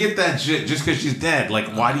you going to get that shit just because she's dead? Like,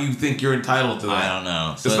 why do you think you're entitled to that? I don't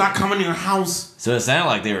know. It's not coming to your house. So it sounded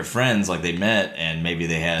like they were friends, like they met and maybe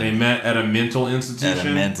they met at a mental institution? At a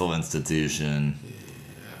mental institution.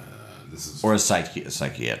 Or a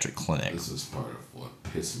psychiatric clinic. This is part of what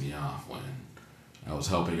pissed me off when I was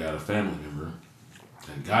helping out a family member.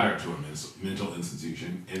 and got her to a mental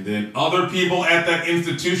institution. And then other people at that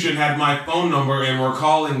institution had my phone number and were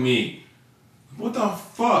calling me. What the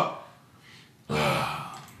fuck?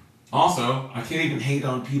 Also, I can't even hate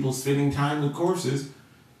on people spending time with corpses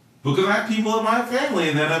because I have people in my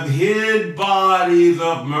family that have hid bodies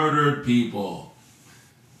of murdered people.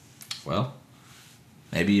 Well,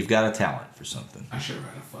 maybe you've got a talent for something. I should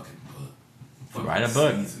write a fucking book. Write a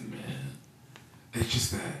book. Season, man. It's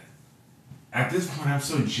just that at this point I'm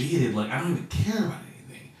so jaded, like I don't even care about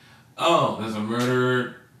anything. Oh, there's a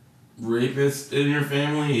murdered rapist in your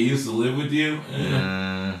family. He used to live with you.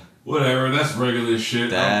 Whatever, that's regular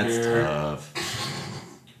shit. That's I don't care. tough.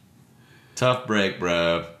 Tough break,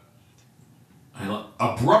 bro.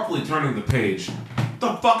 Abruptly turning the page. What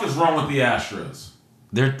the fuck is wrong with the Astros?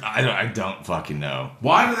 I don't fucking know.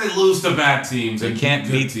 Why do they lose to bad teams? They can't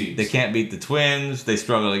beat teams. They can't beat the Twins. They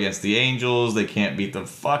struggle against the Angels. They can't beat the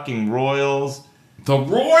fucking Royals. The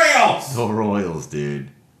Royals. The Royals,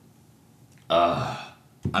 dude. I'm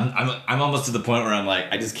almost to the point where I'm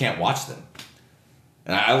like, I just can't watch them.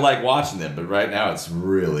 And I like watching them, but right now it's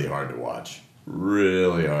really hard to watch.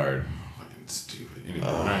 Really hard. Fucking stupid. Anyway,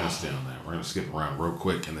 we're not gonna stay on that. We're gonna skip around real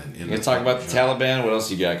quick and then end. You gonna talk about the Taliban? What else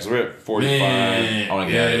you got? Because we're at 45. Man, I want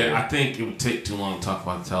to get out of here. I think it would take too long to talk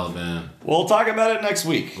about the Taliban. We'll talk about it next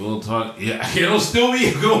week. We'll talk. Yeah, it'll still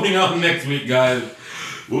be going on next week, guys.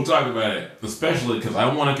 We'll talk about it, especially because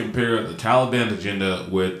I want to compare the Taliban agenda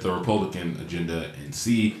with the Republican agenda and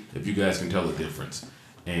see if you guys can tell the difference.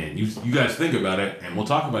 And you guys think about it, and we'll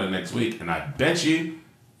talk about it next week. And I bet you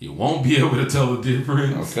won't be able to tell the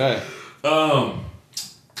difference. Okay.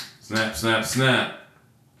 Snap.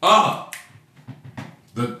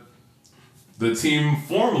 The team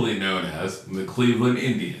formerly known as the Cleveland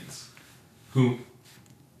Indians, who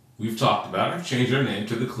we've talked about, have changed their name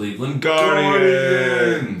to the Cleveland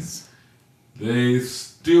Guardians. They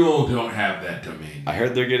still don't have that domain name. I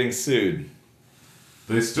heard they're getting sued.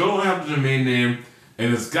 They still don't have the domain name,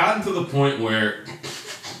 and it's gotten to the point where...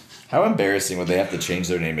 How embarrassing would they have to change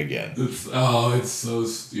their name again? It's so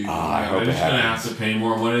stupid. I hope they're just going to have to pay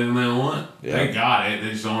more money than they want. Yeah. They got it.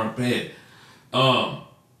 They just don't want to pay it.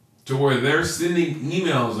 To where they're sending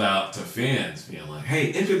emails out to fans being like,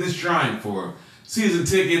 hey, enter this drawing for season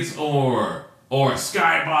tickets or a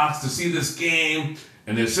skybox to see this game.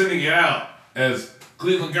 And they're sending it out as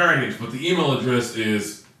Cleveland Guardians, but the email address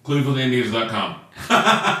is clevelandindians.com.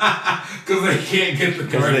 Because they can't get the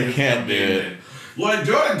Guardians. They can't do it. Like,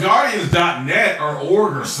 go to guardians.net or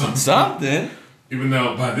order something. Something. Even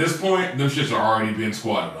though by this point, them shits are already being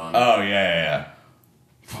squatted on. Oh, yeah.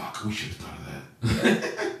 Fuck, we should have thought of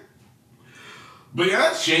that. But yeah,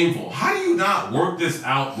 that's shameful. How do you not work this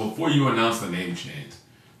out before you announce the name change?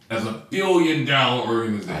 As a $1 billion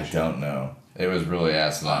organization. I don't know. It was really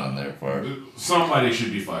asinine on their part. Somebody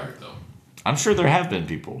should be fired, though. I'm sure there have been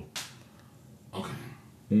people. Okay.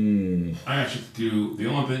 I got shit to do. The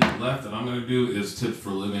only thing left that I'm going to do is tips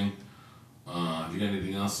for a living. If you got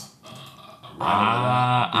anything else?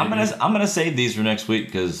 I'm gonna save these for next week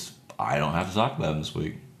because I don't have to talk about them this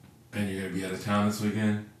week. And you're going to be out of town this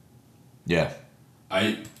weekend? Yeah.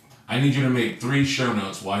 I need you to make 3 show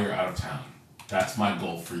notes while you're out of town. That's my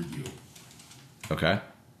goal for you. Okay.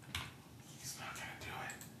 He's not going to do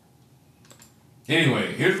it.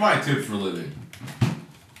 Anyway, here's my tips for living.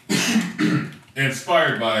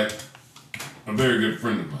 Inspired by a very good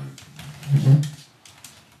friend of mine.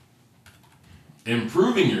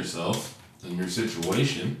 Improving yourself in your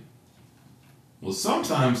situation will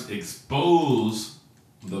sometimes expose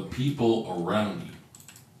the people around you.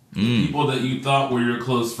 The people that you thought were your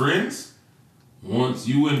close friends, once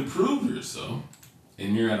you improve yourself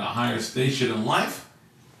and you're at a higher station in life,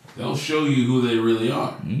 they'll show you who they really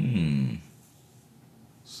are.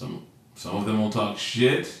 Some of them will talk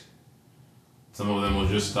shit. Some of them will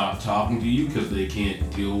just stop talking to you because they can't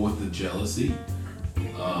deal with the jealousy.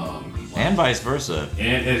 And vice versa.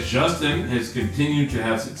 And as Justin has continued to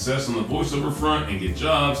have success on the voiceover front and get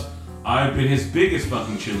jobs, I've been his biggest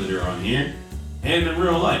fucking cheerleader on here and in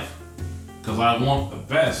real life. Because I want the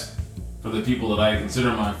best for the people that I consider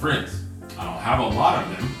my friends. I don't have a lot of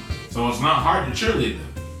them, so it's not hard to cheerlead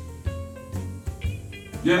them.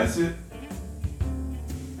 Yeah, that's it.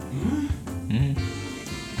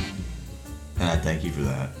 And I thank you for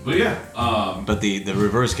that. But yeah. But the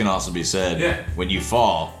reverse can also be said. Yeah. When you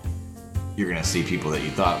fall, you're going to see people that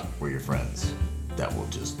you thought were your friends that will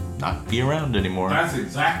just not be around anymore. That's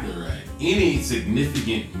exactly right. Any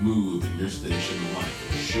significant move in your station in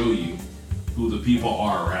life will show you who the people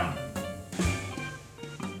are around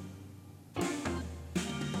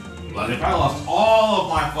you. Like, if I lost all of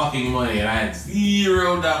my fucking money and I had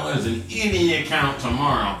 $0 in any account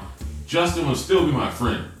tomorrow, Justin would still be my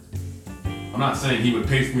friend. I'm not saying he would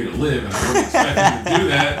pay for me to live, and I wouldn't expect him to do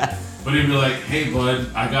that. But he'd be like, hey,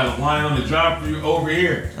 bud, I got a line on the job for you over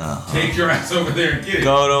here. Take your ass over there and get it.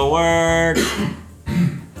 Go to work.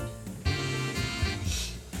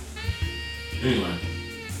 Anyway,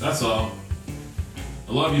 that's all.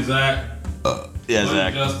 I love you, Zach. Yeah, love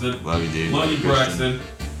Zach. You, Justin. Love you, dude. Love you, Braxton.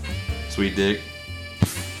 Sweet dick.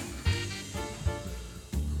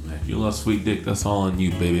 If you love sweet dick, that's all on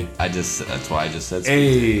you, baby. That's why I just said sweet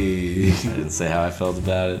dick. I didn't say how I felt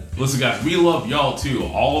about it. Listen, guys, we love y'all too.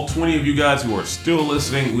 All 20 of you guys who are still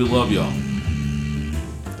listening, we love y'all.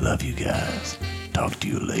 Love you guys. Talk to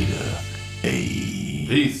you later. Hey.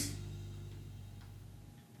 Peace.